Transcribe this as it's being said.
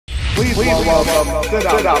Please welcome,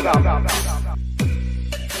 sit down.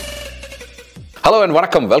 Hello and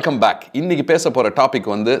welcome back. இன்னைக்கு பேச போற டாபிக்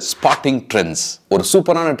வந்து spotting trends. ஒரு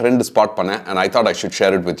சூப்பரான ட்ரெண்ட் ஸ்பாட் பண்ணேன் and I thought I should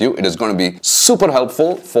share it with you. It is going to be super helpful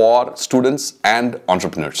for students and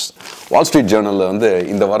entrepreneurs. Wall Street Journalல வந்து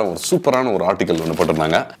இந்த வாரம் ஒரு சூப்பரான ஒரு ஆர்டிகல் ஒன்று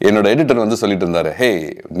போட்டிருந்தாங்க. என்னோட எடிட்டர் வந்து சொல்லிட்டு இருந்தாரு, hey,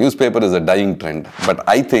 newspaper is a dying trend. But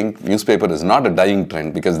I think newspaper is not a dying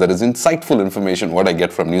trend because there is insightful information what I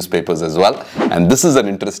get from newspapers as well. And this is an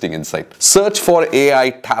interesting insight. Search for AI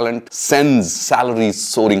talent sends salaries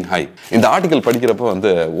soaring high. இந்த article படிக்கிறப்ப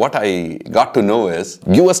வந்து what I got to know is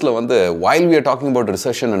USல வந்து while we are talking about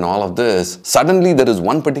recession and all of this, suddenly there is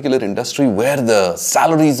one particular industry where the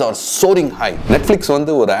salaries are soaring high. Netflix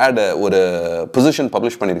வந்து ஒரு ஒரு position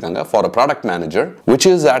publish பண்ணிருக்காங்க for a product manager which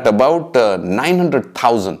is at about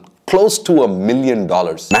 900,000, close to $1 million.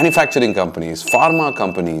 Manufacturing companies, pharma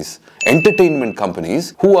companies, entertainment companies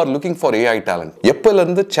who are looking for AI talent. எப்பல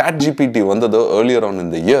இருந்து ChatGPT வந்ததோ earlier on in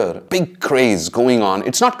the year, big craze going on.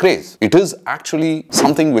 It's not craze. It is actually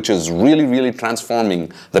something which is really transforming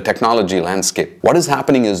the technology landscape. What is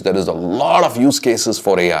happening is there is a lot of use cases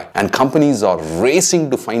for AI and companies are racing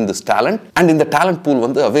to find this talent, and in the talent pool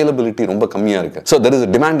வந்து availability ரொம்ப கம்மியா இருக்கு. So there is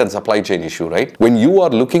a demand and supply chain issue, right? When you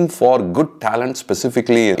are looking for good talent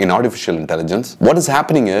specifically in artificial intelligence, what is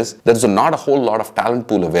happening is there is not a whole lot of talent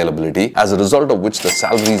pool availability, as a result of which the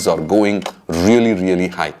salaries are going really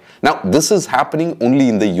high. Now, this is happening only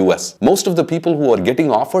in the US. Most of the people who are getting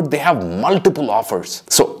offered, they have multiple offers.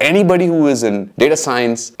 So anybody who is in data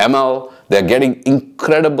science, ML, they're getting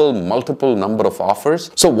incredible multiple number of offers.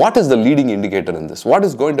 So what is the leading indicator in this? What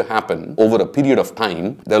is going to happen over a period of time?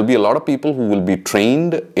 There'll be a lot of people who will be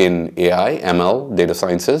trained in AI, ML, data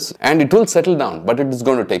sciences, and it will settle down, but it is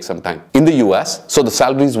going to take some time. In the US, so the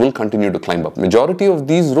salaries will continue to climb up. Majority of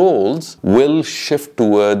these roles will shift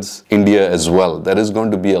towards India as well. There is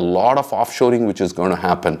going to be a lot of offshoring which is going to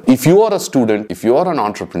happen. If you are a student, if you are an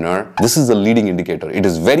entrepreneur, this is a leading indicator. It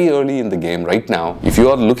is very early in the game right now. If you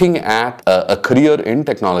are looking at a career in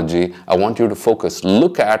technology, I want you to focus.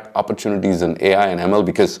 Look at opportunities in AI and ML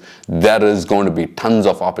because there is going to be tons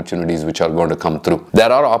of opportunities which are going to come through.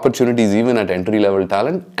 There are opportunities even at entry-level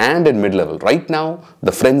talent and at mid-level. Right now,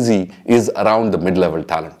 the frenzy is around the mid-level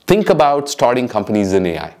talent. Think about starting companies in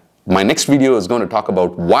AI. My next video is going to talk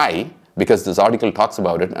about why, because this article talks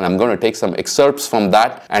about it, and I'm going to take some excerpts from that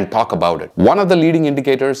and talk about it. One of the leading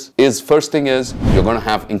indicators is, first thing is, you're going to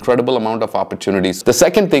have incredible amount of opportunities. The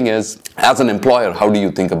second thing is, as an employer, how do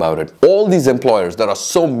you think about it? All these employers, there are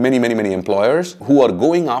so many employers who are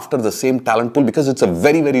going after the same talent pool because it's a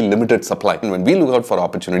very limited supply. And when we look out for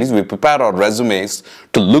opportunities, we prepare our resumes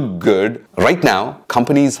to look good. Right now,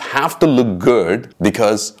 companies have to look good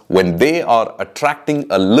because when they are attracting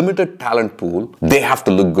a limited talent pool, they have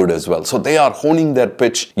to look good as well. So they are honing their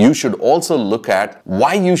pitch. You should also look at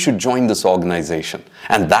why you should join this organization.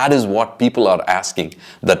 And that is what people are asking.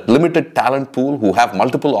 That limited talent pool who have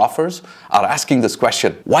multiple offers are asking this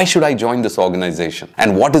question. Why should I join this organization?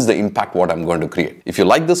 And what is the impact what I'm going to create? If you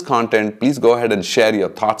like this content, please go ahead and share your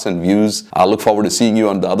thoughts and views. I look forward to seeing you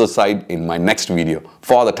on the other side in my next video.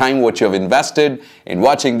 For the time what you have invested in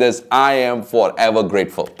watching this, I am forever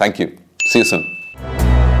grateful. Thank you. See you soon.